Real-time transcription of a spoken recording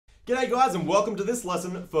G'day guys and welcome to this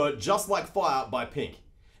lesson for Just Like Fire by Pink.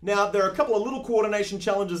 Now there are a couple of little coordination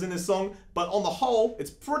challenges in this song, but on the whole it's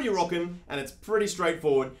pretty rockin' and it's pretty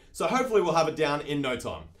straightforward, so hopefully we'll have it down in no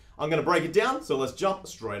time. I'm going to break it down, so let's jump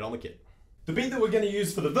straight on the kit. The beat that we're going to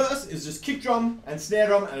use for the verse is just kick drum and snare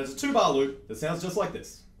drum, and it's a 2-bar loop that sounds just like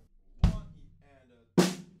this.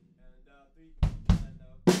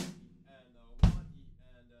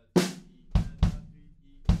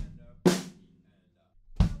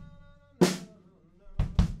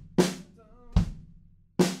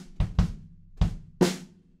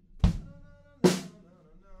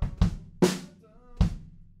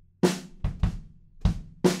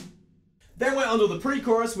 Then we're onto the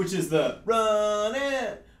pre-chorus, which is the run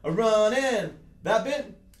in, that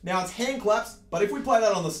bit. Now it's hand claps, but if we play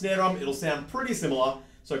that on the snare drum, it'll sound pretty similar.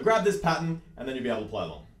 So grab this pattern and then you'll be able to play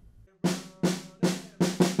along.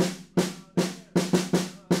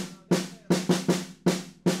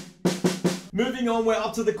 Moving on, we're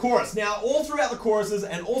up to the chorus. Now all throughout the choruses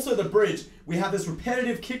and also the bridge, we have this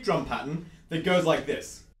repetitive kick drum pattern that goes like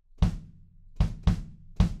this.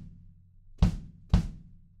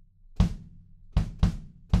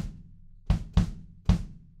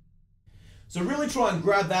 So really try and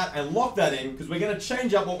grab that and lock that in, because we're going to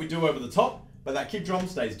change up what we do over the top, but that kick drum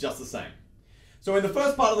stays just the same. So in the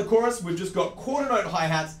first part of the chorus, we've just got quarter note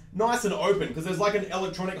hi-hats, nice and open, because there's like an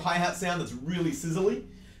electronic hi-hat sound that's really sizzly.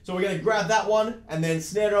 So we're going to grab that one, and then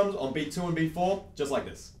snare drums on beat 2 and beat 4, just like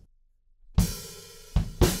this.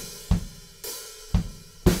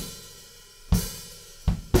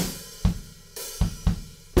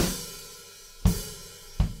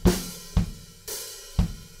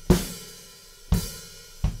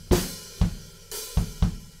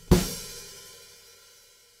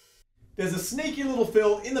 There's a sneaky little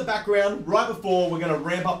fill in the background right before we're going to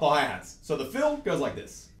ramp up the hi-hats. So the fill goes like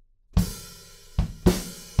this.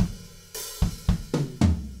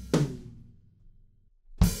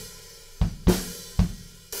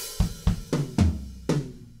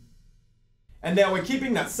 And now we're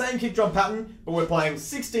keeping that same kick drum pattern, but we're playing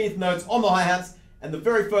 16th notes on the hi-hats, and the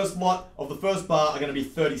very first lot of the first bar are going to be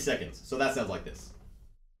 30 seconds. So that sounds like this.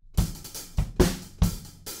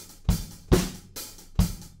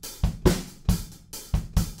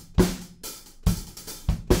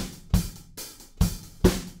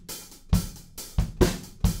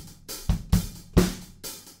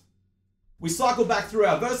 We cycle back through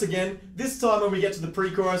our verse again. This time when we get to the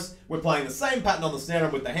pre-chorus, we're playing the same pattern on the snare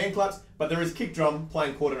drum with the hand claps, but there is kick drum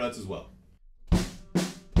playing quarter notes as well.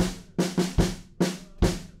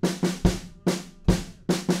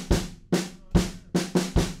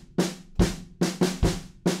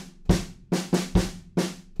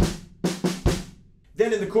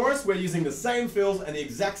 Then in the chorus, we're using the same fills and the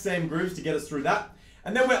exact same grooves to get us through that.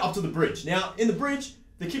 And then we're up to the bridge. Now, in the bridge,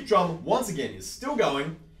 the kick drum, once again, is still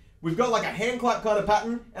going. We've got like a hand clap kind of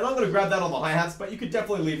pattern, and I'm going to grab that on the hi-hats, but you could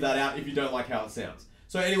definitely leave that out if you don't like how it sounds.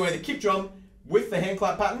 So anyway, the kick drum with the hand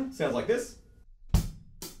clap pattern sounds like this.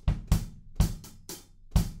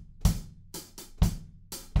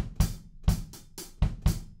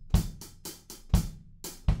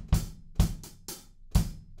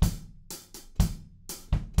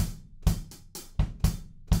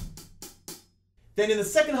 Then in the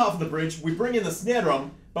second half of the bridge, we bring in the snare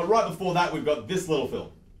drum, but right before that, we've got this little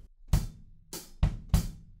fill.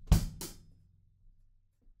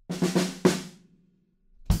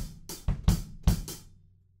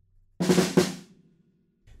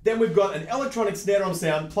 Then we've got an electronic snare drum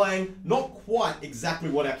sound playing not quite exactly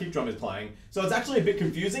what our kick drum is playing. So it's actually a bit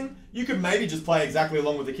confusing. You could maybe just play exactly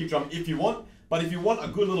along with the kick drum if you want, but if you want a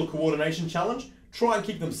good little coordination challenge, try and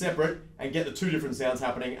keep them separate and get the two different sounds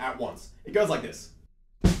happening at once. It goes like this.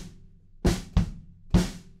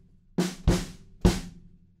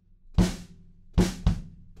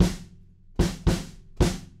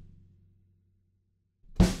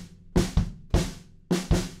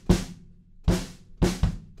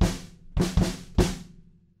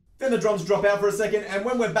 Then the drums drop out for a second, and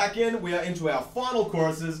when we're back in, we are into our final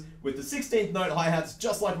choruses with the 16th note hi-hats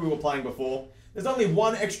just like we were playing before. There's only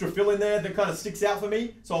one extra fill in there that kind of sticks out for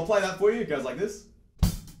me, so I'll play that for you. It goes like this.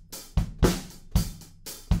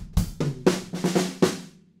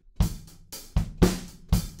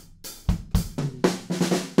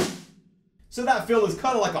 So that fill is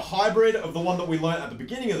kind of like a hybrid of the one that we learned at the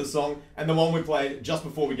beginning of the song and the one we played just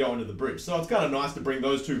before we go into the bridge. So it's kind of nice to bring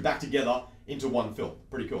those two back together into one fill.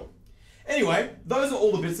 Pretty cool. Anyway, those are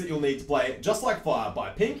all the bits that you'll need to play Just Like Fire by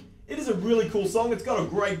Pink. It is a really cool song, it's got a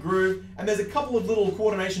great groove, and there's a couple of little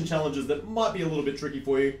coordination challenges that might be a little bit tricky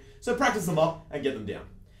for you, so practice them up and get them down.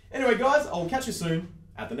 Anyway guys, I will catch you soon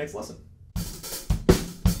at the next lesson.